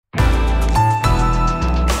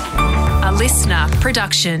listener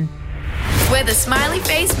production. We're the smiley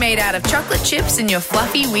face made out of chocolate chips and your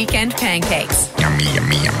fluffy weekend pancakes. Yummy,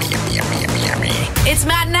 yummy, yummy, yummy, yummy, yummy, yummy. It's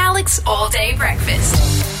Matt and Alex all-day breakfast.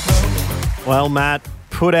 Well, Matt,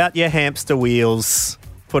 put out your hamster wheels.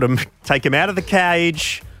 Take them out of the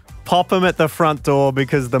cage, pop them at the front door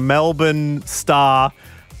because the Melbourne Star,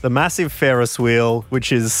 the massive Ferris wheel,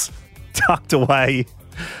 which is tucked away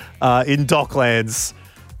in Docklands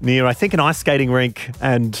near, I think, an ice skating rink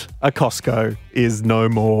and a Costco, is no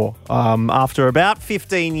more. After about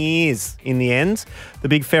 15 years in the end, the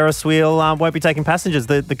big Ferris wheel won't be taking passengers.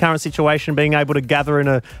 The current situation, being able to gather in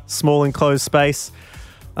a small enclosed space,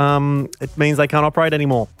 it means they can't operate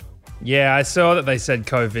anymore. Yeah, I saw that they said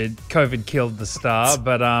COVID killed the star,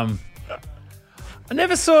 but I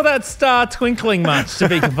never saw that star twinkling much, to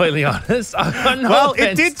be completely honest. Well,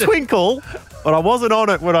 it did twinkle, but I wasn't on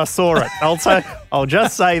it when I saw it. I'll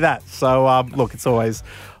just say that. So, look, it's always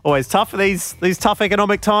tough for these tough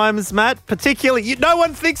economic times, Matt. Particularly, no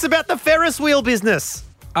one thinks about the Ferris wheel business.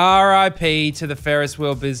 RIP to the Ferris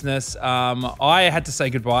wheel business. I had to say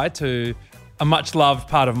goodbye to a much-loved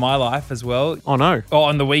part of my life as well. Oh, no.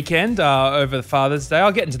 On the weekend, over the Father's Day.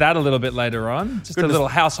 I'll get into that a little bit later on. Just a little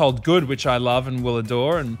household good, which I love and will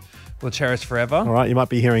adore and will cherish forever. All right, you might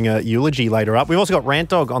be hearing a eulogy later up. We've also got Rant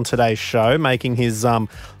Dog on today's show, making his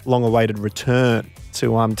long-awaited return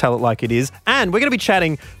to tell it like it is. And we're going to be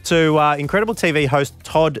chatting to incredible TV host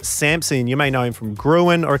Todd Sampson. You may know him from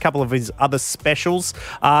Gruen or a couple of his other specials.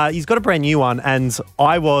 He's got a brand new one, and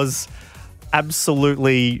I was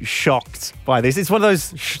absolutely shocked by this. It's one of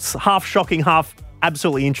those half shocking, half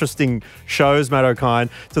absolutely interesting shows, Matt O'Kine,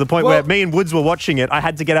 to the point where me and Woods were watching it. I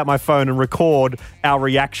had to get out my phone and record our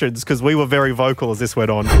reactions because we were very vocal as this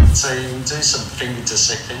went on. So you can do some finger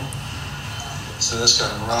dissecting. So that's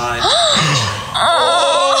going right.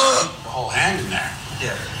 The whole hand in there.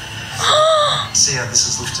 Yeah. See how this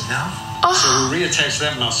is lifted now? So we'll reattach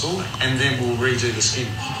that muscle and then we'll redo the skin.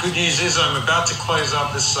 Good news is I'm about to close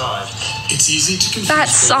up this side. It's easy to confuse. That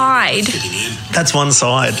side. That's one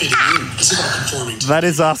side. It's about conforming to That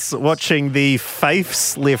is us watching the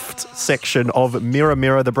facelift section of Mirror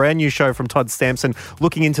Mirror, the brand new show from Todd Sampson,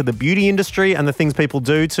 looking into the beauty industry and the things people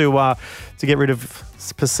do to get rid of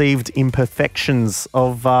perceived imperfections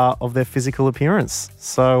of their physical appearance.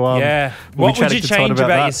 So what would you change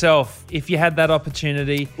about yourself if you had that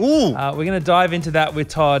opportunity? We're going to dive into that with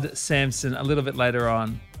Todd Sampson a little bit later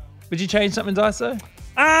on. Would you change something, Daiso?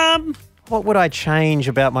 What would I change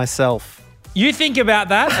about myself? You think about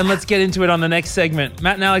that, and let's get into it on the next segment.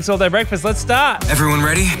 Matt and Alex All Day Breakfast. Let's start. Everyone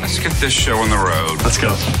ready? Let's get this show on the road. Let's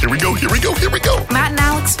go. Here we go. Matt and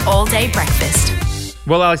Alex all day breakfast.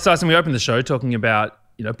 Well, Alex Dyson, we opened the show talking about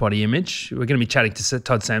body image. We're going to be chatting to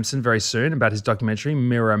Todd Sampson very soon about his documentary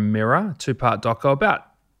Mirror Mirror, 2-part doco about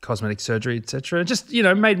cosmetic surgery, etc. Just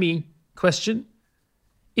made me question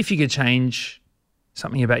if you could change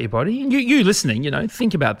something about your body. And you listening,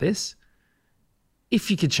 think about this. If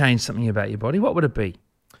you could change something about your body, what would it be?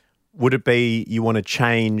 Would it be you want to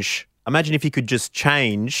change? Imagine if you could just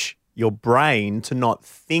change your brain to not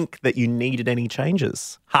think that you needed any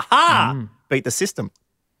changes. Beat the system.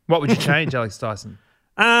 What would you change, Alex Dyson?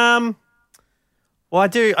 Well, I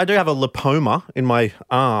do have a lipoma in my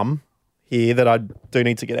arm here that I do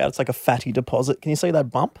need to get out. It's like a fatty deposit. Can you see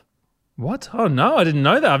that bump? What? Oh no, I didn't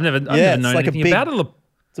know that. I've never known anything about it.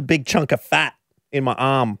 It's a big chunk of fat in my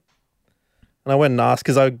arm. And I went and asked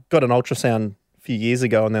because I got an ultrasound a few years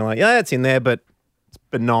ago, and they're like, "Yeah, it's in there, but it's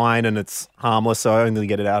benign and it's harmless, so I only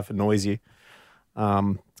get it out if it annoys you."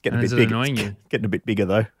 It's getting a bit bigger. Annoying you? Getting a bit bigger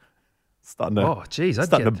though. Starting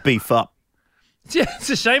to beef up. Yeah, it's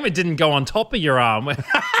a shame it didn't go on top of your arm.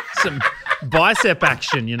 Some bicep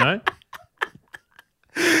action, You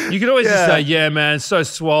could always just say, yeah, man, it's so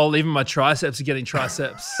swole. Even my triceps are getting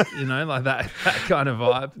triceps, like that kind of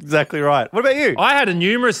vibe. Exactly right. What about you? I had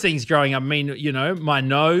numerous things growing up. I mean, my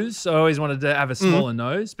nose. I always wanted to have a smaller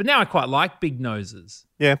nose. But now I quite like big noses.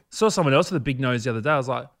 Yeah. Saw someone else with a big nose the other day. I was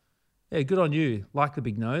like, yeah, good on you. Like the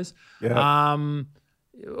big nose. Yeah.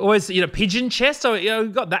 Always, pigeon chest. So,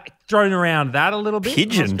 got that thrown around that a little bit.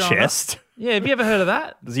 Pigeon chest? Yeah, have you ever heard of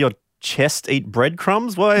that? Does your chest eat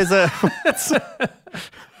breadcrumbs? Why is that?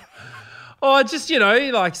 Oh, just,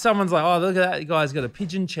 like someone's like, oh, look at that guy's got a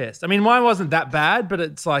pigeon chest. I mean, mine wasn't that bad, but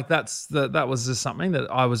it's like that was just something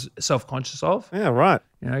that I was self-conscious of. Yeah, right.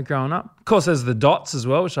 Growing up. Of course, there's the dots as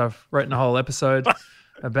well, which I've written a whole episode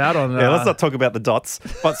about on. Yeah, let's not talk about the dots.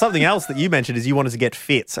 But something else that you mentioned is you wanted to get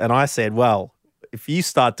fit. And I said, well, if you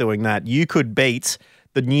start doing that, you could beat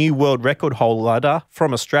the new world record holder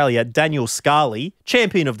from Australia, Daniel Scully,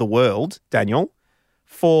 champion of the world, Daniel,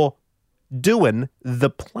 for doing the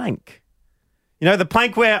plank. You know, the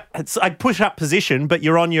plank where it's like push-up position, but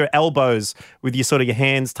you're on your elbows with your sort of your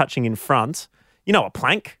hands touching in front. You know a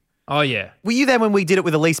plank. Oh, yeah. Were you there when we did it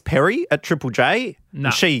with Elise Perry at Triple J? No.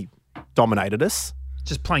 She dominated us.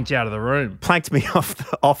 Just planked you out of the room. Planked me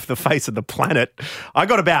off the face of the planet. I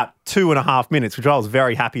got about 2.5 minutes, which I was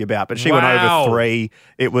very happy about, but she went over 3.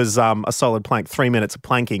 It was a solid plank, 3 minutes of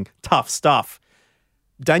planking. Tough stuff.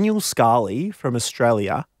 Daniel Scarley from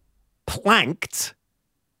Australia planked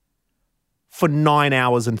for 9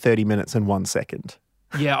 hours and 30 minutes and 1 second.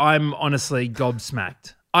 Yeah, I'm honestly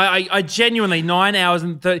gobsmacked. I genuinely 9 hours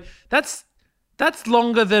and 30. That's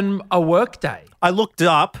longer than a work day. I looked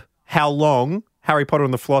up how long Harry Potter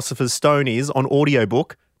and the Philosopher's Stone is on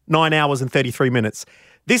audiobook, 9 hours and 33 minutes.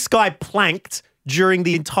 This guy planked during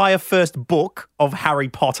the entire first book of Harry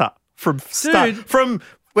Potter from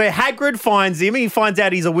where Hagrid finds him. He finds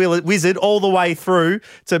out he's a wizard all the way through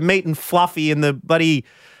to meeting Fluffy in the bloody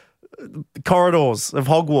corridors of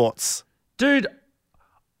Hogwarts. Dude,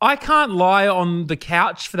 I can't lie on the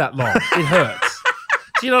couch for that long. It hurts.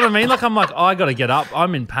 Do you know what I mean? Like, I'm like, I got to get up.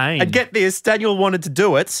 I'm in pain. And get this, Daniel wanted to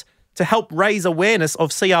do it to help raise awareness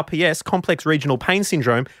of CRPS, complex regional pain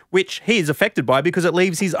syndrome, which he is affected by because it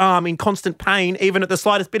leaves his arm in constant pain even at the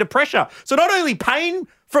slightest bit of pressure. So not only pain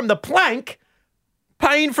from the plank,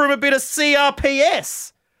 pain from a bit of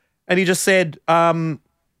CRPS. And he just said,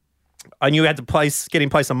 I knew I had to get in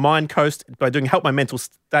place a mind coast by help my mental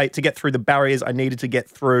state to get through the barriers I needed to get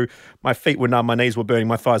through. My feet were numb, my knees were burning,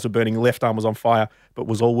 my thighs were burning, left arm was on fire, but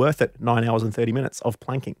was all worth it. 9 hours and 30 minutes of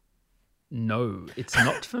planking. No, it's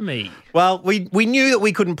not for me. Well, we knew that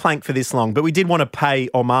we couldn't plank for this long, but we did want to pay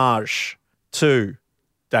homage to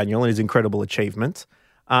Daniel and his incredible achievement.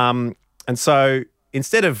 And so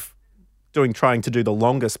instead of trying to do the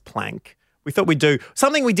longest plank, we thought we'd do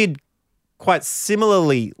something we did quite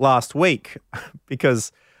similarly last week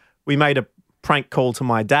because we made a prank call to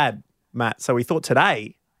my dad, Matt. So we thought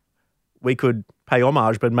today we could pay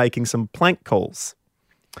homage by making some plank calls.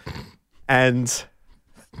 And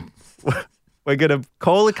we're going to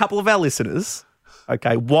call a couple of our listeners,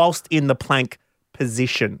 okay, whilst in the plank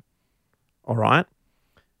position, all right?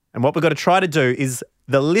 And what we've got to try to do is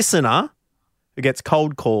the listener who gets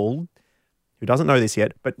cold called, who doesn't know this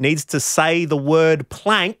yet, but needs to say the word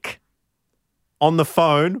plank on the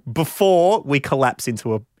phone before we collapse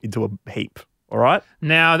into a heap, all right?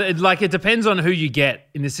 Now, it depends on who you get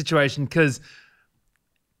in this situation, because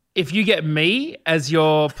if you get me as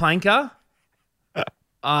your planker,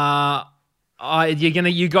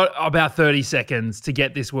 you got about 30 seconds to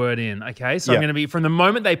get this word in, okay? So I'm going to be, from the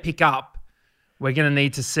moment they pick up, we're going to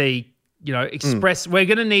need to see, express, we're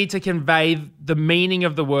going to need to convey the meaning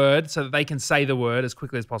of the word so that they can say the word as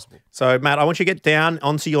quickly as possible. So, Matt, I want you to get down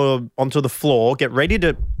onto the floor, get ready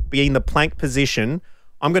to be in the plank position.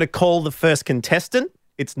 I'm going to call the first contestant.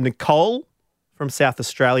 It's Nicole from South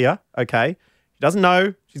Australia, okay? She doesn't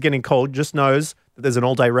know she's getting called, just knows that there's an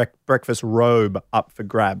all-day breakfast robe up for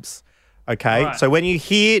grabs, okay? Right. So when you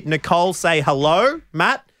hear Nicole say hello,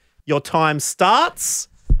 Matt, your time starts.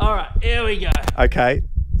 All right, here we go. Okay,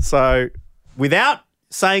 so without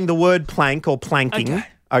saying the word plank or planking,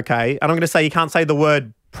 okay, and I'm going to say you can't say the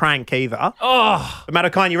word prank either. Oh. But Matt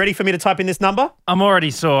O'Kine, you ready for me to type in this number? I'm already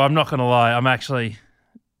sore. I'm not going to lie.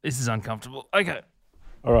 This is uncomfortable. Okay.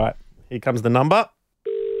 All right, here comes the number.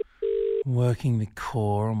 Working the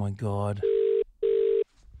core. Oh, my God.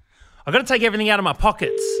 I've got to take everything out of my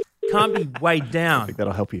pockets. Can't be weighed down. I think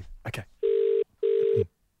that'll help you. Okay.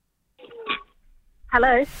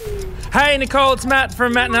 Hello. Hey, Nicole, it's Matt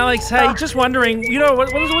from Matt and Alex. Hey, just wondering,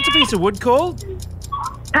 what's a piece of wood called?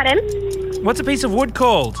 Pardon? What's a piece of wood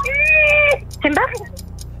called? Timber?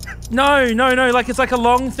 No. Like, it's like a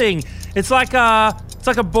long thing. It's like a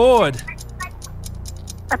board.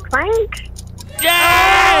 A plank?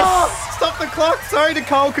 Yes! Oh, stop the clock. Sorry,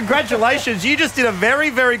 Nicole. Congratulations. You just did a very,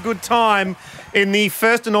 very good time in the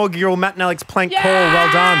first inaugural Matt and Alex plank call.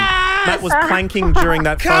 Well done. Matt was planking during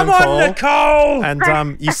that phone call. Come on, Nicole!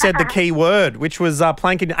 And you said the key word, which was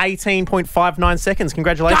plank in 18.59 seconds.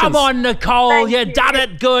 Congratulations. Come on, Nicole. You done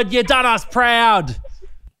it good. You done us proud.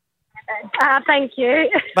 Thank you.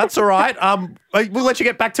 That's all right. We'll let you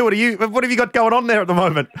get back to it. What have you got going on there at the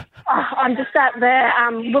moment? I'm just at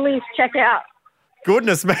the Woolies checkout.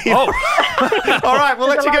 Goodness me. Oh. All right, we'll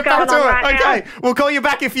let you get back to it. Right okay, we'll call you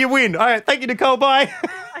back if you win. All right, thank you, Nicole. Bye.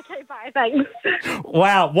 Okay, bye. Thanks.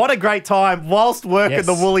 Wow, what a great time whilst working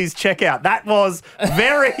the Woolies checkout. That was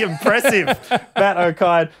very impressive, Matt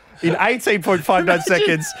O'Kine. In 18.59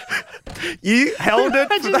 seconds, you held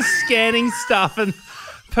it. Imagine scanning stuff and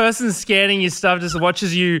person scanning your stuff just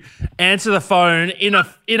watches you answer the phone in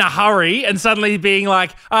a hurry and suddenly being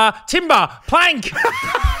like, timber, plank.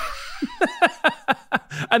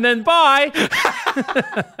 And then bye.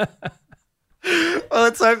 Well,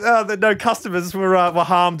 let's hope that no customers were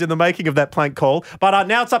harmed in the making of that plank call. But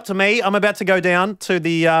now it's up to me. I'm about to go down to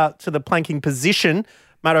the planking position.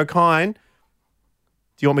 Matt O'Kine, do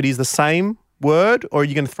you want me to use the same word or are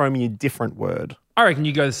you going to throw me a different word? I reckon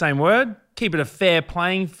you go the same word. Keep it a fair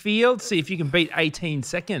playing field. See if you can beat 18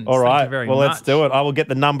 seconds. All right. Thank you very much. Let's do it. I will get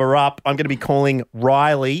the number up. I'm going to be calling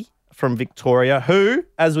Riley from Victoria, who,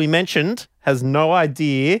 as we mentioned, has no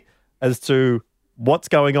idea as to what's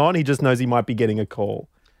going on. He just knows he might be getting a call.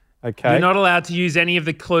 Okay. You're not allowed to use any of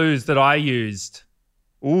the clues that I used.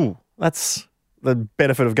 Ooh, that's the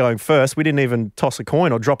benefit of going first. We didn't even toss a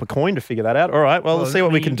coin or drop a coin to figure that out. All right. Well, let's see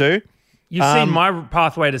what we can do. You've seen my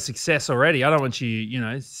pathway to success already. I don't want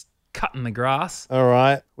you, cutting the grass. All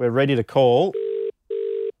right. We're ready to call.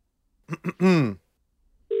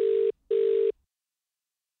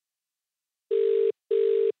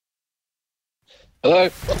 Hello.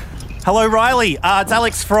 Hello, Riley. It's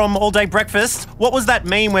Alex from All Day Breakfast. What was that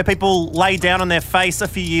meme where people lay down on their face a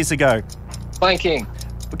few years ago? Planking.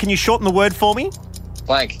 Can you shorten the word for me?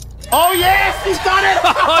 Plank. Oh, yes, he's done it!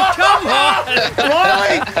 Oh, come on!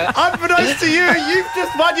 Riley, unbeknownst to you, you've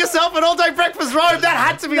just won yourself an all-day breakfast robe. That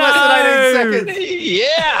had to be less than 18 seconds.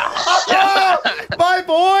 Yeah. Oh, my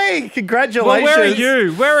boy! Congratulations. Well, where are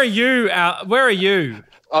you? Where are you?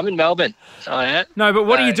 I'm in Melbourne. I am. No, but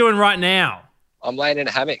what are you doing right now? I'm laying in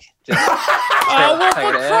a hammock. Oh, well,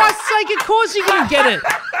 for Christ's sake, of course you can get it.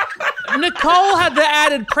 Nicole had the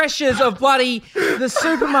added pressures of the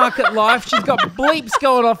supermarket life. She's got bleeps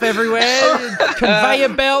going off everywhere, conveyor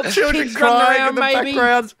belts, Children kids running crying around in the maybe.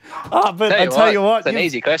 background. But I tell you what, it's an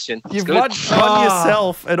easy question. You've won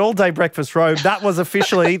yourself an all-day breakfast robe. That was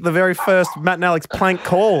officially the very first Matt and Alex plank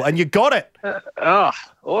call, and you got it.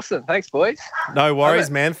 Awesome. Thanks, boys. No worries,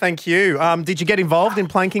 man. Thank you. Did you get involved in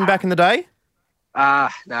planking back in the day? No,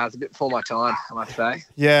 it's a bit before my time, I must say.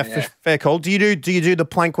 Yeah. Fair call. Do you do the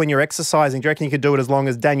plank when you're exercising? Do you reckon you could do it as long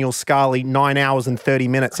as Daniel Scully, 9 hours and 30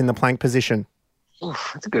 minutes in the plank position?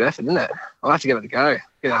 Oof, that's a good effort, isn't it? I'll have to give it a go.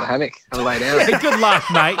 Get out of the hammock and lay down. Yeah, good luck,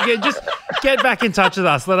 mate. Yeah, just get back in touch with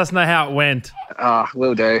us. Let us know how it went.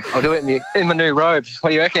 Will do. I'll do it in my new robe.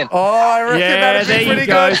 What do you reckon? Oh, I reckon that'd be pretty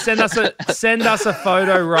good. Send us a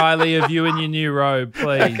photo, Riley, of you in your new robe,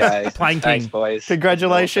 please. Okay. Planking. Thanks, boys.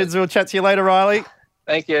 Congratulations. Awesome. We'll chat to you later, Riley.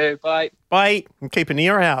 Thank you. Bye. Bye. And keep an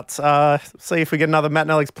ear out. See if we get another Matt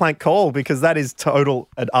and Alex plank call because that is total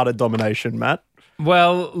and utter domination, Matt.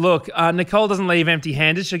 Well, look, Nicole doesn't leave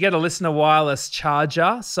empty-handed. She'll get a listener wireless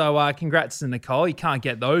charger. So congrats to Nicole. You can't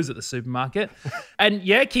get those at the supermarket. And,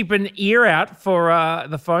 yeah, keep an ear out for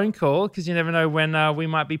the phone call because you never know when we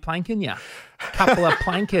might be planking you. Couple of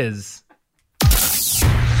plankers.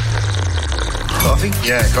 Coffee?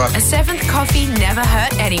 Yeah, coffee. A seventh coffee never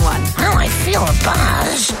hurt anyone. Oh, I feel a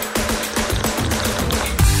buzz.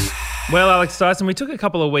 Well, Alex Dyson, we took a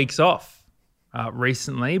couple of weeks off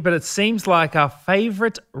recently, but it seems like our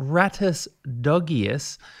favourite Rattus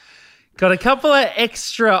Doggius got a couple of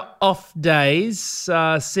extra off days,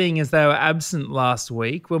 seeing as they were absent last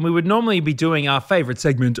week, when we would normally be doing our favourite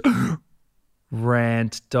segment,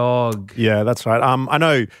 Rant Dog. Yeah, that's right. I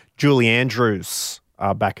know Julie Andrews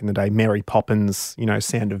back in the day, Mary Poppins,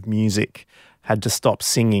 Sound of Music, had to stop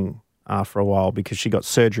singing for a while because she got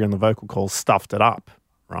surgery on the vocal cords, stuffed it up,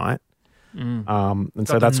 right? And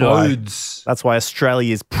so that's why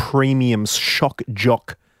Australia's premium shock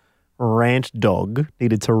jock Rant Dog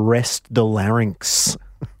needed to rest the larynx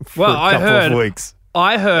for a couple of weeks.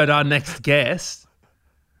 I heard our next guest,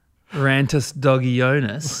 Rantus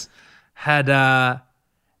Doggionis, had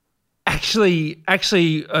actually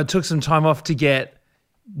took some time off to get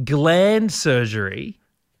gland surgery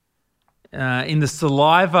in the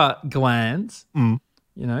saliva glands.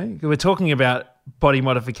 We're talking about body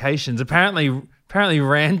modifications. Apparently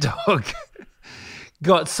Rant Dog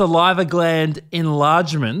got saliva gland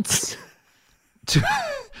enlargements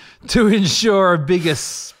to ensure a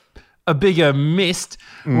bigger mist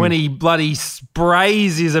when he bloody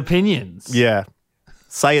sprays his opinions. Yeah.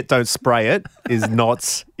 Say it, don't spray it is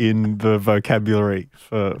not in the vocabulary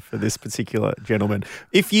for this particular gentleman.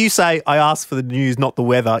 If you say, I asked for the news, not the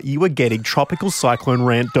weather, you are getting Tropical Cyclone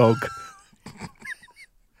Rant Dog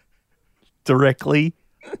directly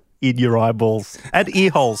in your eyeballs and ear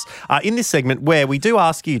holes. In this segment where we do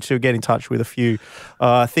ask you to get in touch with a few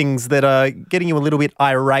things that are getting you a little bit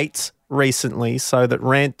irate recently so that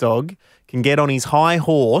Rant Dog can get on his high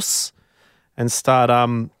horse and start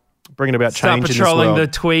bringing about Start change in this patrolling world. the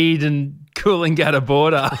Tweed and Coolangatta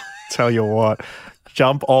border. Tell you what,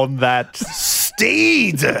 jump on that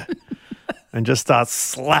steed and just start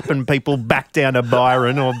slapping people back down to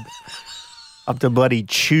Byron or up to bloody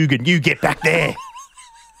Tugan. You get back there.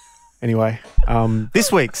 Anyway,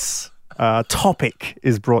 this week's topic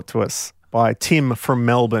is brought to us by Tim from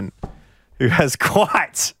Melbourne, who has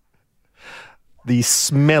quite the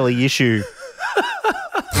smelly issue.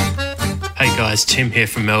 Hey guys, Tim here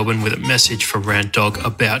from Melbourne with a message for Rant Dog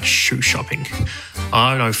about shoe shopping.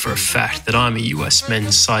 I know for a fact that I'm a US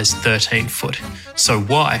men's size 13 foot. So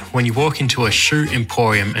why, when you walk into a shoe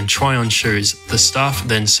emporium and try on shoes, the staff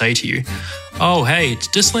then say to you, "Oh hey, it's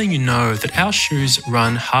just letting you know that our shoes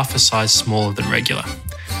run half a size smaller than regular."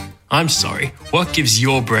 I'm sorry, what gives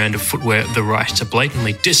your brand of footwear the right to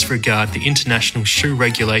blatantly disregard the international shoe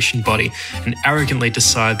regulation body and arrogantly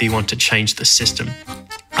decide that you want to change the system?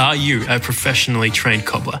 Are you a professionally trained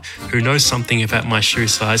cobbler who knows something about my shoe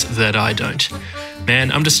size that I don't? Man,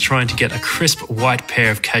 I'm just trying to get a crisp white pair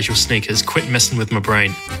of casual sneakers. Quit messing with my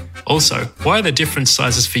brain. Also, why are there different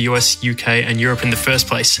sizes for US, UK and Europe in the first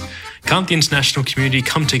place? Can't the international community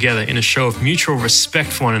come together in a show of mutual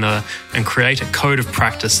respect for one another and create a code of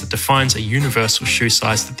practice that defines a universal shoe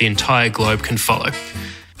size that the entire globe can follow?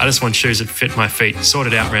 I just want shoes that fit my feet. Sort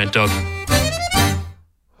it out, Rant Dog.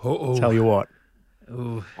 Tell you what,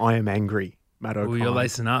 I am angry, Matt O'Connor. You're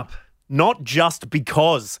lacing up. Not just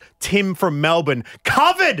because Tim from Melbourne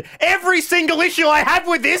covered every single issue I have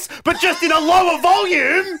with this, but just in a lower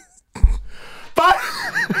volume. But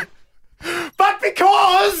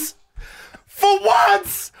because, for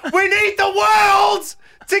once, we need the world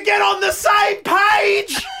to get on the same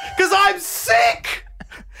page, because I'm sick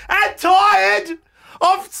and tired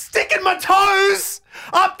of sticking my toes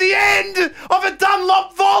up the end of a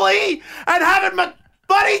Dunlop volley and having my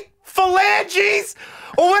bloody phalanges,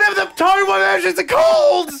 or whatever the toe versions are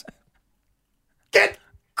called, get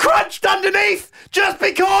crunched underneath just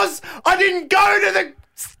because I didn't go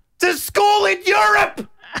to school in Europe. Do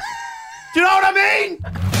you know what I mean?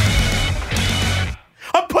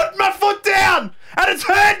 I'm putting my foot down and it's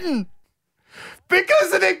hurting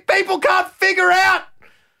because the people can't figure out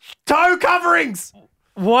toe coverings.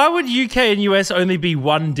 Why would UK and US only be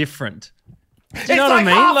one different? Do you know what I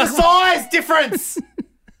mean? Half a size difference.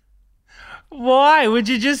 Why would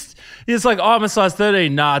you just? It's like, oh, I'm a size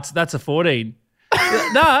 13. Nah, that's a 14.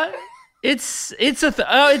 No, it's a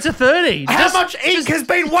 13. How much ink has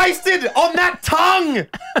been wasted on that tongue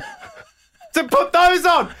to put those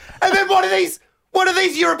on? And then what are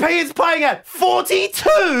these Europeans playing at?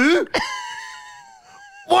 42?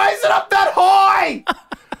 Why is it up that high?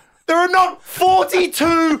 There are not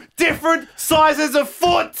 42 different sizes of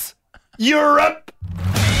foot, Europe.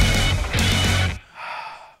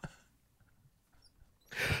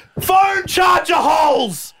 Phone charger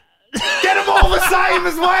holes! Get them all the same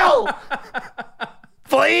as well!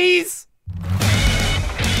 Please?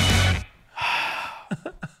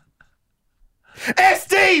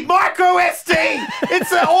 SD! Micro SD!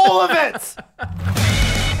 It's all of it!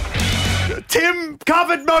 Tim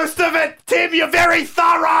covered most of it! Tim, you're very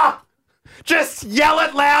thorough! Just yell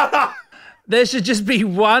it louder! There should just be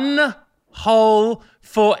one hole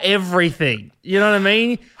for everything. You know what I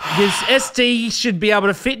mean? This SD should be able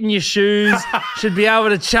to fit in your shoes, should be able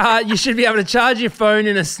to charge. You should be able to charge your phone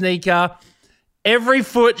in a sneaker. Every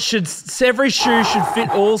shoe should fit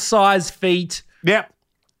all size feet. Yep.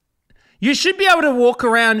 You should be able to walk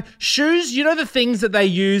around shoes. You know the things that they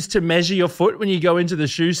use to measure your foot when you go into the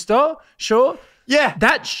shoe store? Sure. Yeah.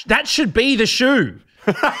 That should be the shoe.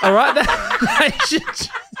 All right?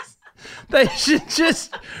 They should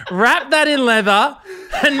just wrap that in leather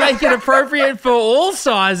and make it appropriate for all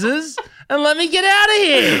sizes and let me get out of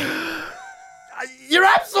here. You're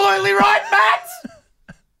absolutely right, Matt.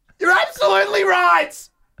 You're absolutely right.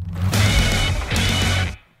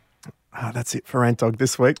 That's it for Rant Dog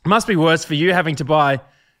this week. Must be worse for you having to buy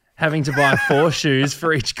 4 shoes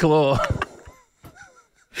for each claw.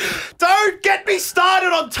 Don't get me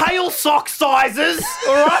started on tail sock sizes,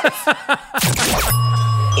 all right?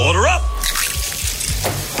 Order up.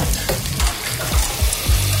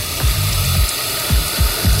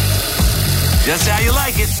 Just how you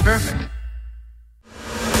like it. Perfect.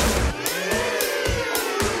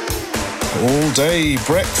 All day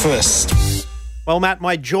breakfast. Well, Matt,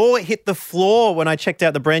 my jaw hit the floor when I checked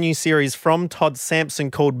out the brand new series from Todd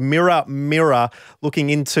Sampson called Mirror, Mirror, looking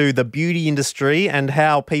into the beauty industry and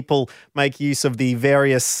how people make use of the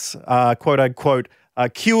various quote-unquote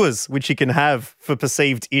cures which you can have for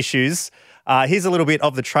perceived issues. Here's a little bit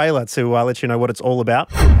of the trailer to let you know what it's all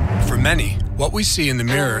about. For many, what we see in the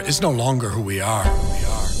mirror is no longer who we are.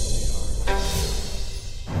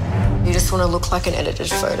 just want to look like an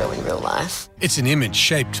edited photo in real life. It's an image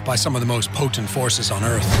shaped by some of the most potent forces on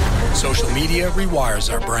Earth. Social media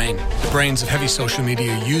rewires our brain. The brains of heavy social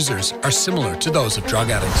media users are similar to those of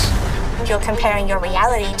drug addicts. If you're comparing your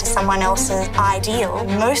reality to someone else's ideal,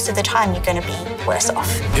 most of the time you're going to be worse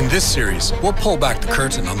off. In this series, we'll pull back the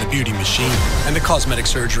curtain on the beauty machine and the cosmetic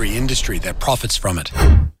surgery industry that profits from it.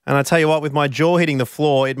 And I tell you what, with my jaw hitting the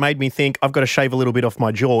floor, it made me think I've got to shave a little bit off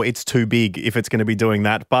my jaw. It's too big if it's going to be doing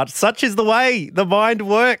that. But such is the way the mind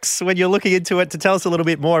works when you're looking into it. To tell us a little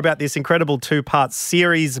bit more about this incredible two-part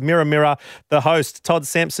series, Mirror Mirror, the host, Todd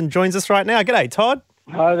Sampson, joins us right now. G'day, Todd.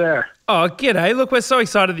 Hi there. Oh, g'day. Look, we're so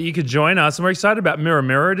excited that you could join us, and we're excited about Mirror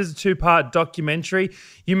Mirror. It is a two-part documentary.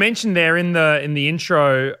 You mentioned there in the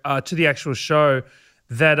intro to the actual show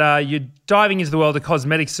that you're diving into the world of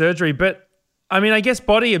cosmetic surgery, but I mean, I guess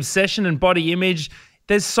body obsession and body image,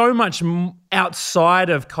 there's so much outside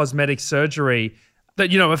of cosmetic surgery that,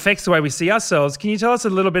 you know, affects the way we see ourselves. Can you tell us a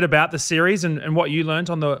little bit about the series and what you learned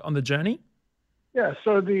on the journey? Yeah,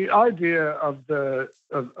 so the idea of the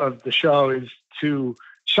show is to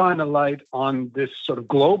shine a light on this sort of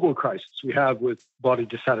global crisis we have with body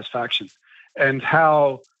dissatisfaction and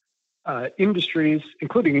how industries,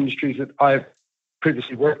 including industries that I've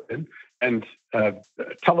previously worked in, and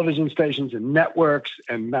television stations and networks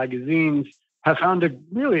and magazines have found a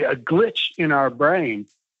glitch in our brain,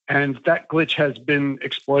 and that glitch has been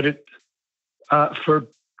exploited for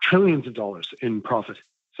trillions of dollars in profit.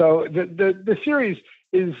 So the series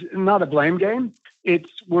is not a blame game.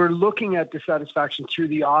 We're looking at dissatisfaction through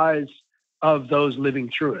the eyes of those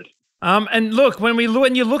living through it. And look, when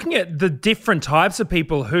you're looking at the different types of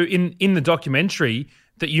people who in the documentary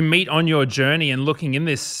that you meet on your journey and looking in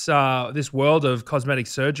this world of cosmetic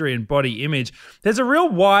surgery and body image, there's a real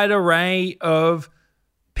wide array of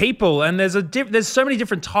people, and there's so many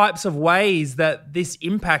different types of ways that this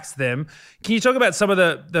impacts them. Can you talk about some of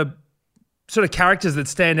the sort of characters that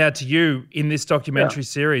stand out to you in this documentary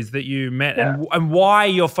series that you met and why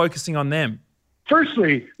you're focusing on them?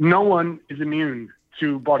 Firstly, no one is immune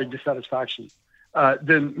to body dissatisfaction.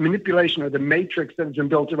 The manipulation or the matrix that has been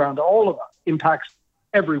built around all of us impacts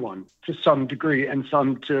everyone to some degree and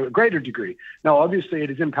some to a greater degree. Now, obviously, it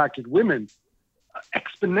has impacted women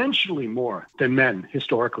exponentially more than men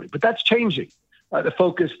historically, but that's changing.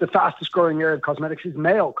 The fastest growing area of cosmetics is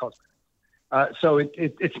male cosmetics. So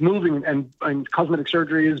it's moving and cosmetic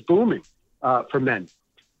surgery is booming for men.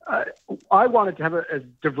 I wanted to have as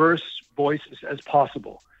diverse voices as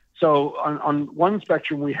possible. So on one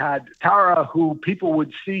spectrum, we had Tara, who people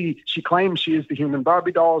would see. She claims she is the human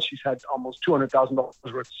Barbie doll. She's had almost $200,000 worth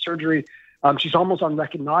of surgery. She's almost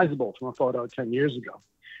unrecognizable from a photo 10 years ago.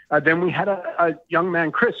 Then we had a young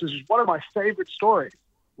man, Chris, which is one of my favorite stories,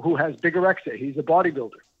 who has bigorexia. He's a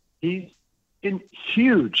bodybuilder. He's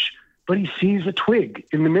huge, but he sees a twig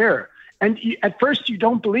in the mirror. And at first, you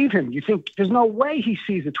don't believe him. You think, there's no way he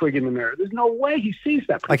sees a twig in the mirror. There's no way he sees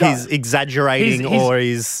that. Like he's exaggerating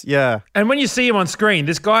yeah. And when you see him on screen,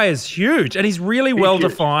 this guy is huge and he's really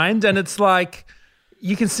well-defined. And it's like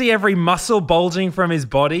you can see every muscle bulging from his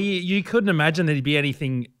body. You couldn't imagine that he'd be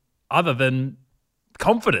anything other than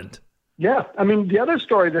confident. Yeah. I mean, the other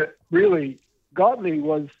story that really got me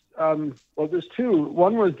was, there's two.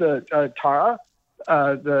 One was Tara,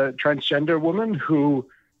 the transgender woman who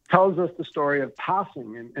tells us the story of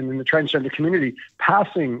passing. And in the transgender community,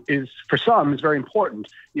 passing is, for some, is very important,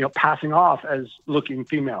 passing off as looking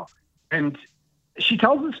female. And she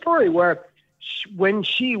tells the story where when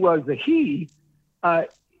she was a he,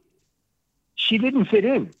 she didn't fit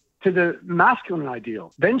in to the masculine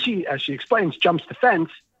ideal. Then she, as she explains, jumps the fence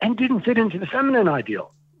and didn't fit into the feminine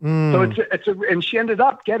ideal. So and she ended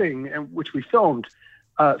up getting, which we filmed,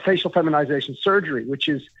 facial feminization surgery, which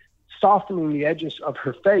is softening the edges of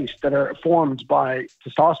her face that are formed by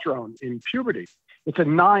testosterone in puberty. It's a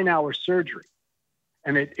 9-hour surgery,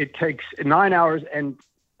 and it takes 9 hours and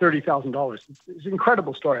 $30,000. It's an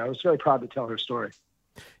incredible story. I was very proud to tell her story.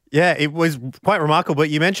 Yeah, it was quite remarkable. But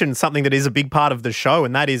you mentioned something that is a big part of the show,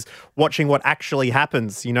 and that is watching what actually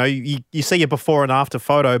happens. You see a before and after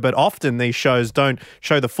photo, but often these shows don't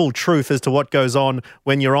show the full truth as to what goes on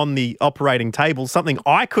when you're on the operating table. Something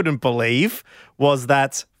I couldn't believe was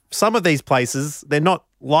that some of these places, they're not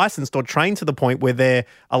licensed or trained to the point where they're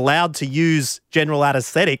allowed to use general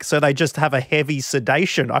anesthetic, so they just have a heavy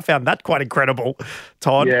sedation. I found that quite incredible,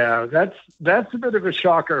 Todd. Yeah, that's a bit of a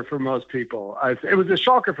shocker for most people. It was a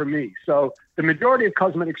shocker for me. So the majority of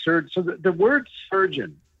cosmetic surgeons, so the word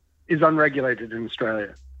surgeon is unregulated in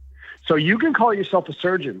Australia. So you can call yourself a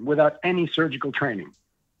surgeon without any surgical training.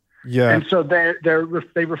 Yeah. And so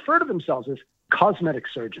they refer to themselves as cosmetic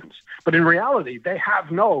surgeons, but in reality, they have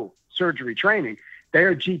no surgery training. They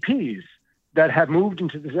are GPs that have moved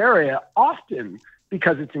into this area often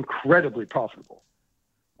because it's incredibly profitable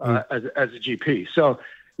as a GP. So,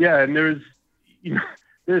 yeah, and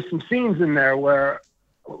there's some scenes in there where,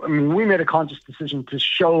 I mean, we made a conscious decision to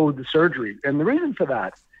show the surgery. And the reason for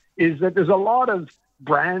that is that there's a lot of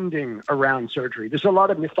branding around surgery. There's a lot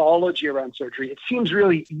of mythology around surgery. It seems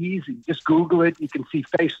really easy. Just Google it. You can see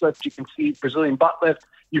facelift. You can see Brazilian butt lift.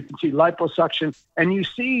 You can see liposuction. And you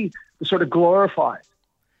see the sort of glorified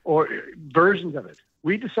or versions of it.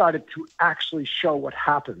 We decided to actually show what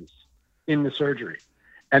happens in the surgery.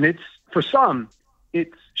 And it's, for some,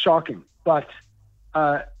 it's shocking. But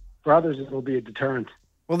for others, it will be a deterrent.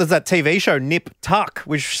 Well, there's that TV show, Nip Tuck,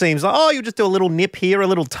 which seems like, oh, you just do a little nip here, a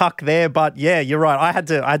little tuck there. But yeah, you're right. I had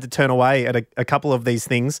to turn away at a couple of these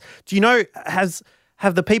things. Do you know,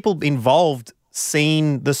 have the people involved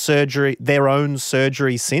seen the surgery, their own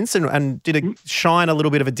surgery since? And did it shine a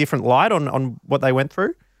little bit of a different light on what they went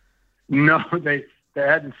through? No, they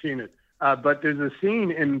hadn't seen it. But there's a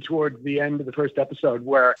scene towards the end of the first episode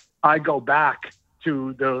where I go back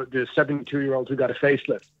to the 72-year-old who got a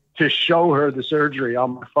facelift to show her the surgery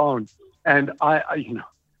on my phone. And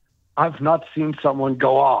I've not seen someone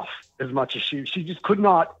go off as much as she just could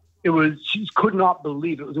not. She just could not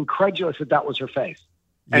believe it. It was incredulous that was her face.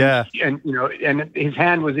 And, and his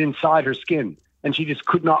hand was inside her skin and she just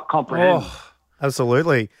could not comprehend. Oh,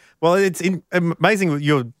 absolutely. Well, it's amazing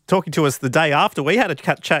you're talking to us the day after. We had a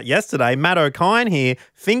chat yesterday. Matt O'Kine here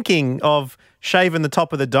thinking of shaving the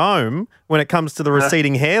top of the dome when it comes to the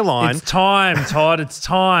receding hairline. It's time, Todd. It's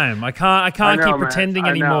time. I can't keep pretending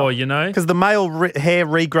anymore, you know? Because the male hair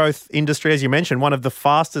regrowth industry, as you mentioned, one of the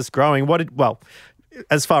fastest growing.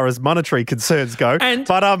 As far as monetary concerns go. Do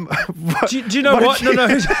you know what? No,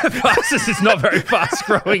 fastest is not very fast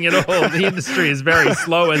growing at all. The industry is very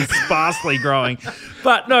slow and sparsely growing.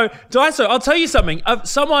 But no, Daiso, I'll tell you something.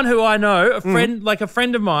 Someone who I know, a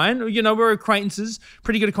friend of mine, we're acquaintances,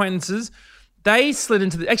 pretty good acquaintances. They slid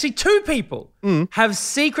into actually two people have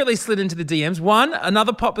secretly slid into the DMs. One,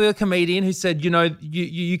 another popular comedian who said,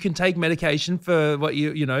 you can take medication for what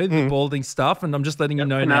the balding stuff, and I'm just letting you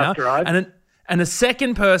know now. And a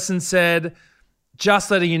second person said, just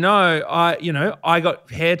letting you know, I got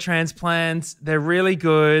hair transplants. They're really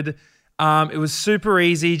good. It was super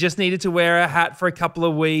easy. Just needed to wear a hat for a couple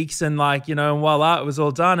of weeks and and voila, it was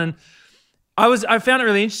all done. And I found it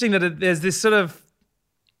really interesting that there's this sort of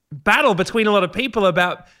battle between a lot of people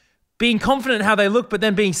about being confident in how they look, but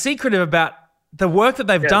then being secretive about the work that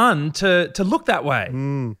they've done to look that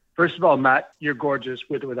way. First of all, Matt, you're gorgeous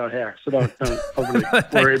with or without hair, so don't overly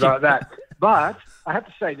worry about that. But I have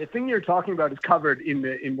to say, the thing you're talking about is covered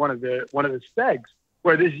in one of the stegs,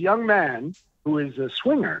 where this young man who is a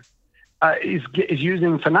swinger is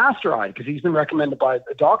using finasteride because he's been recommended by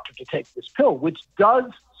a doctor to take this pill, which does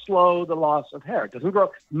slow the loss of hair. It doesn't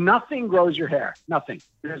grow. Nothing grows your hair. Nothing.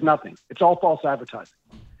 There's nothing. It's all false advertising.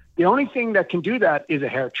 The only thing that can do that is a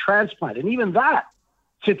hair transplant, and even that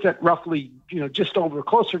sits at roughly, just over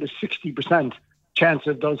closer to 60% chance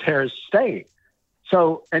of those hairs staying.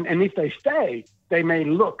 So, and if they stay, they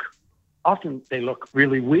often look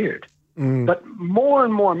really weird. But more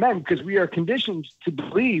and more men, because we are conditioned to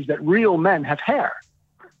believe that real men have hair.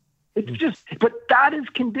 But that is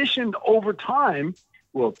conditioned over time,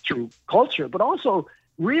 well, through culture, but also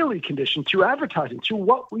really conditioned through advertising, through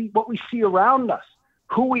what we see around us,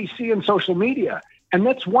 who we see in social media. And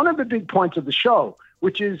that's one of the big points of the show,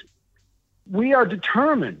 which is we are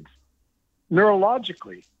determined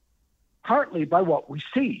neurologically partly by what we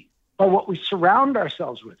see, by what we surround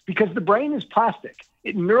ourselves with, because the brain is plastic.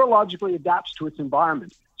 It neurologically adapts to its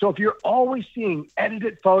environment. So if you're always seeing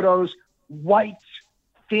edited photos, white,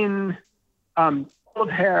 thin, full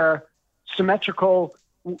hair, symmetrical,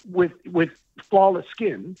 with flawless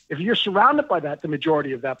skin, if you're surrounded by that, the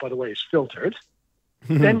majority of that, by the way, is filtered,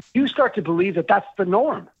 then you start to believe that that's the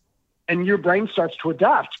norm. And your brain starts to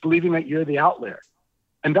adapt, believing that you're the outlier.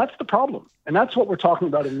 And that's the problem. And that's what we're talking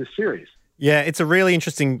about in this series. Yeah, it's a really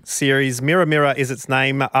interesting series. Mirror Mirror is its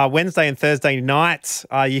name. Wednesday and Thursday nights,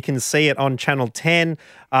 you can see it on Channel 10.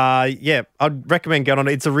 I'd recommend going on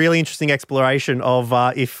it. It's a really interesting exploration of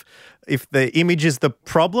if the image is the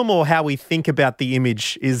problem or how we think about the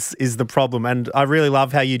image is the problem. And I really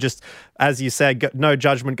love how you just, as you said, no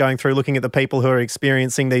judgment going through, looking at the people who are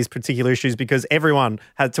experiencing these particular issues, because everyone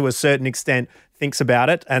has, to a certain extent, thinks about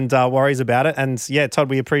it and worries about it. And yeah, Todd,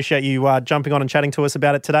 we appreciate you jumping on and chatting to us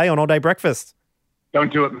about it today on All Day Breakfast.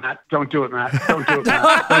 Don't do it, Matt. Don't do it, Matt. Don't do it,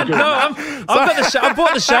 Matt. Don't do it, Matt. I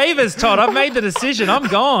bought the shavers, Todd. I've made the decision. I'm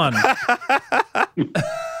gone.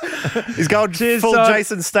 He's going full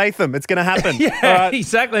Jason Statham. It's going to happen. Yeah,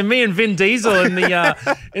 exactly. Me and Vin Diesel in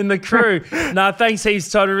the crew. No, thanks heaps,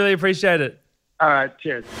 Todd. I really appreciate it. All right,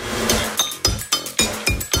 cheers.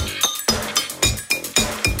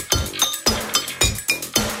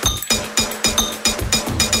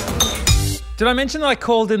 Did I mention that I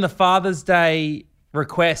called in the Father's Day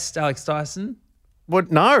request, Alex Dyson?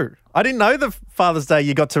 What? No, I didn't know the Father's Day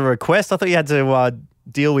you got to request. I thought you had to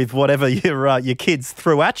deal with whatever your kids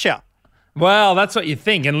threw at you. Well, that's what you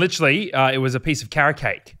think. And literally, it was a piece of carrot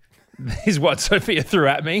cake is what Sophia threw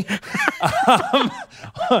at me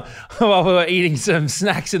while we were eating some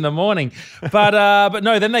snacks in the morning. But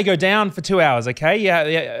no, then they go down for 2 hours, okay?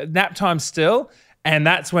 Yeah, nap time still. And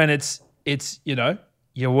that's when it's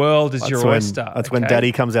your world is your oyster. That's when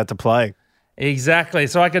Daddy comes out to play. Exactly.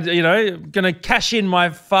 So I could, going to cash in my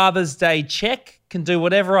Father's Day check, can do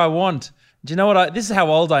whatever I want. Do you know what? This is how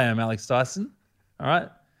old I am, Alex Dyson. All right.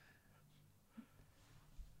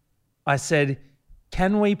 I said,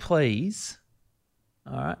 can we please,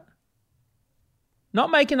 all right, not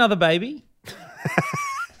make another baby?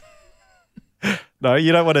 No,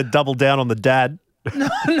 you don't want to double down on the dad. No,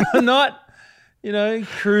 not,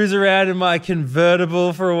 cruise around in my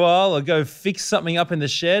convertible for a while or go fix something up in the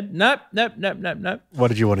shed. Nope. What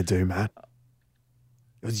did you want to do, Matt?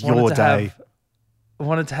 It was your day. I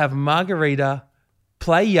wanted to have a margarita,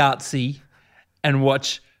 play Yahtzee, and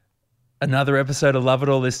watch another episode of Love It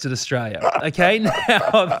All Listed Australia. Okay,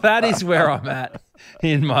 now that is where I'm at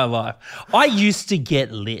in my life. I used to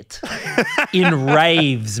get lit in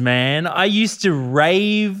raves, man. I used to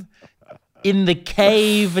rave in the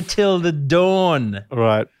cave till the dawn.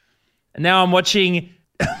 Right. And now I'm watching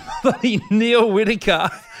Neil Whittaker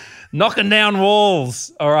knocking down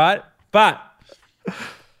walls, all right? But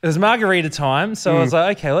it was margarita time, so I was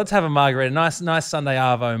like, okay, let's have a margarita. Nice Sunday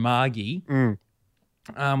Arvo Margie.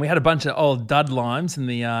 We had a bunch of old dud limes in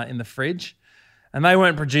the fridge, and they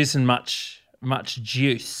weren't producing much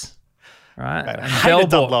juice. Right? I hate a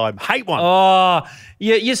dud lime. Hate one. Oh,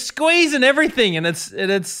 you're squeezing everything, and it's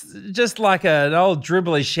just like an old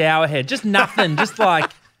dribbly shower head. Just nothing. just like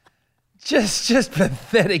just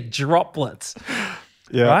pathetic droplets.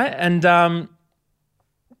 Yeah. Right?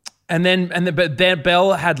 But then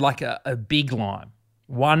Belle had like a big lime,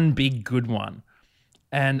 one big good one.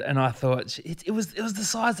 And I thought it was the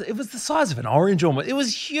size of an orange almost. It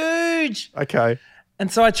was huge. Okay.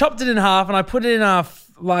 And so I chopped it in half and I put it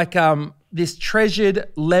in this treasured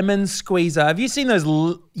lemon squeezer. Have you seen those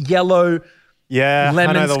yellow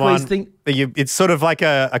lemon squeeze thing? It's sort of like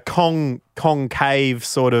a concave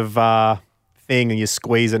sort of thing, and you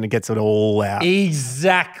squeeze it and it gets it all out.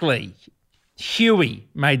 Exactly. Huey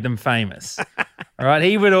made them famous. All right.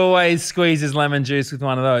 He would always squeeze his lemon juice with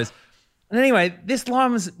one of those. And anyway, this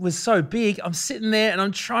lime was so big. I'm sitting there and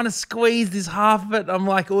I'm trying to squeeze this half of it. I'm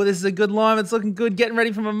like, oh, this is a good lime. It's looking good. Getting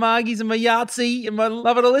ready for my Margies and my Yahtzee and my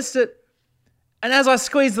Love It or List It. And as I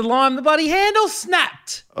squeezed the lime, the bloody handle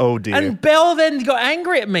snapped. Oh, dear. And Belle then got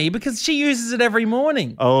angry at me because she uses it every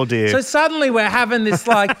morning. Oh, dear. So suddenly we're having this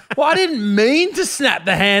well, I didn't mean to snap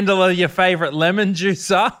the handle of your favourite lemon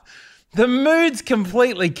juicer. The mood's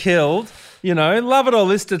completely killed. Love It or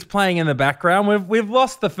List It's playing in the background. We've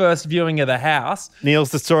lost the first viewing of the house. Neil's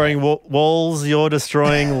destroying walls. You're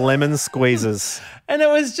destroying lemon squeezes. And it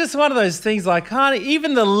was just one of those things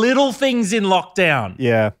even the little things in lockdown.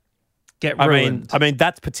 Yeah. Get ruined. I mean,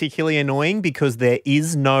 that's particularly annoying because there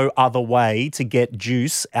is no other way to get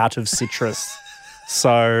juice out of citrus.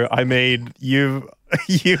 So, I mean, you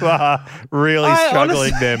are really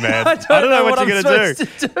struggling there, man. I don't know what you're going to do.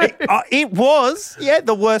 It was,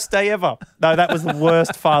 the worst day ever. No, that was the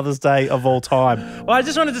worst Father's Day of all time. Well, I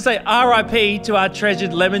just wanted to say RIP to our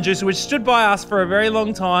treasured lemon juicer, which stood by us for a very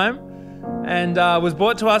long time and was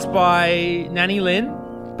brought to us by Nanny Lynn,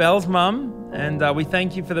 Belle's mum, and we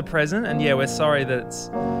thank you for the present. And, we're sorry that it's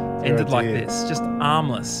ended like this, just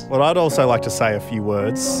armless. Well, I'd also like to say a few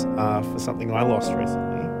words for something I lost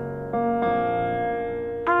recently.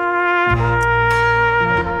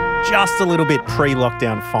 Just a little bit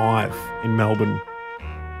pre-lockdown 5 in Melbourne.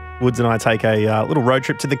 Woods and I take a little road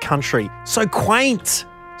trip to the country. So quaint,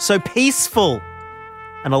 so peaceful,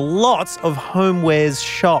 and a lot of homewares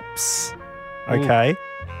shops. Okay.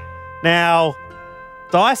 Now,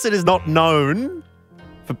 Dyson is not known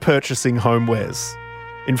for purchasing homewares.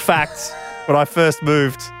 In fact, when I first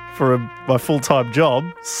moved for my full-time job,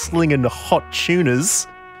 slinging hot tuners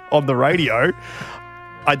on the radio,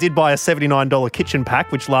 I did buy a $79 kitchen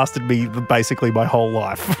pack, which lasted me basically my whole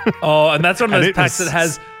life. Oh, and that's one of those packs that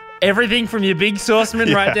has Everything from your big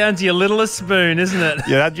saucepan right down to your littlest spoon, isn't it?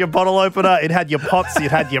 You had your bottle opener, it had your pots,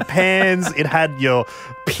 it had your pans, it had your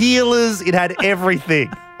peelers, it had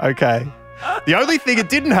everything. Okay. The only thing it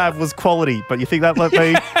didn't have was quality, but you think that let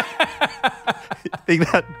me? You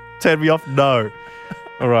think that turned me off? No.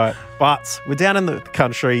 All right. But we're down in the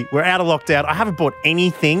country. We're out of lockdown. I haven't bought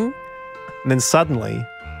anything. And then suddenly,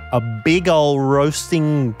 a big old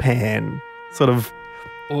roasting pan sort of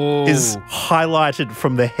is highlighted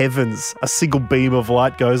from the heavens. A single beam of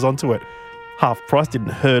light goes onto it. Half price,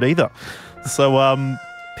 didn't hurt either. So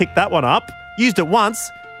picked that one up, used it once,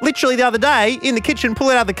 literally the other day in the kitchen, pull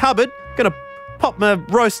it out of the cupboard, going to pop my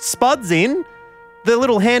roast spuds in. The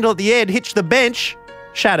little handle at the end, hitch the bench,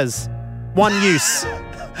 shatters. One use.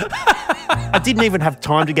 I didn't even have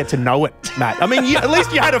time to get to know it, Matt. I mean, at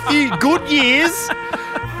least you had a few good years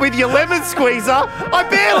with your lemon squeezer. I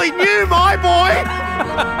barely knew my boy.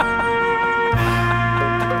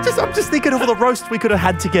 I'm just thinking of all the roast we could have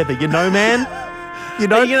had together, you know, man. You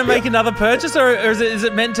know, are you going to make another purchase, or is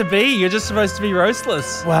it meant to be? You're just supposed to be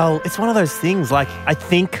roastless. Well, it's one of those things. Like, I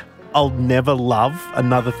think I'll never love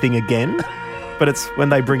another thing again. But it's when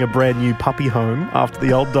they bring a brand new puppy home after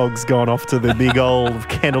the old dog's gone off to the big old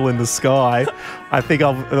kennel in the sky. I think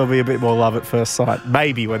there'll be a bit more love at first sight.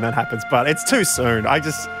 Maybe when that happens, but it's too soon. I'd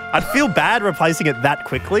feel bad replacing it that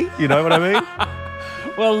quickly. You know what I mean?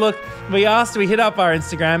 Well, look, we hit up our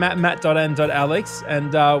Instagram at matt.n.alex,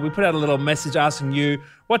 and we put out a little message asking you,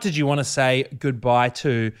 what did you want to say goodbye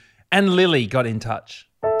to? And Lily got in touch.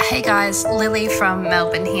 Hey guys, Lily from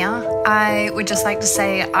Melbourne here. I would just like to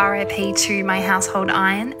say RIP to my household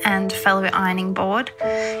iron and fellow ironing board.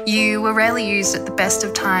 You were rarely used at the best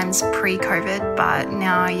of times pre-COVID, but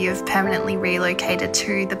now you've permanently relocated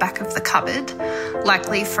to the back of the cupboard,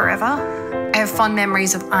 likely forever. I have fond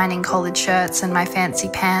memories of ironing collared shirts and my fancy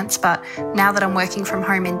pants, but now that I'm working from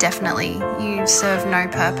home indefinitely, you serve no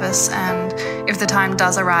purpose, and if the time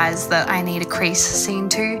does arise that I need a crease seen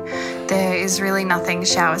to, there is really nothing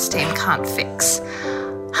shower steam can't fix.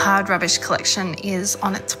 Hard rubbish collection is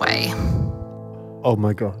on its way. Oh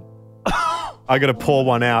my God. I got to pour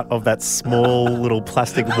one out of that small little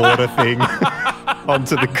plastic water thing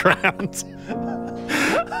onto the ground.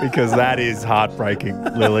 Because that is heartbreaking,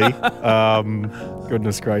 Lily.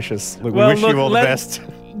 Goodness gracious. Look, we wish you all the best.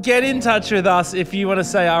 Get in touch with us if you want to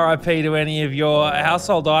say RIP to any of your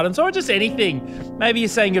household items or just anything. Maybe you're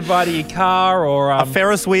saying goodbye to your car or... a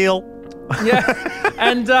Ferris wheel. Yeah.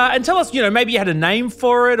 And tell us, maybe you had a name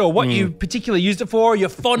for it or what you particularly used it for, your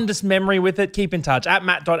fondest memory with it. Keep in touch at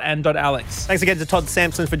matt.n.alex. Thanks again to Todd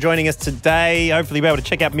Sampson for joining us today. Hopefully you'll be able to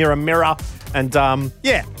check out Mirror Mirror and,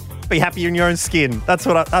 be happy in your own skin. That's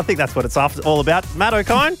what I think that's what it's all about. Matt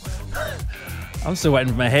O'Kine? I'm still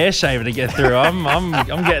waiting for my hair shaver to get through. I'm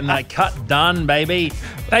getting that cut done, baby.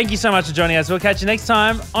 Thank you so much for joining us. We'll catch you next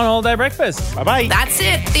time on All Day Breakfast. Bye-bye. That's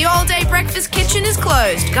it. The All Day Breakfast kitchen is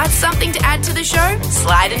closed. Got something to add to the show?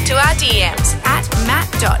 Slide into our DMs at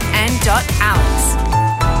matt.n.alex.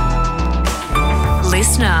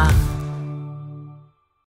 Listener.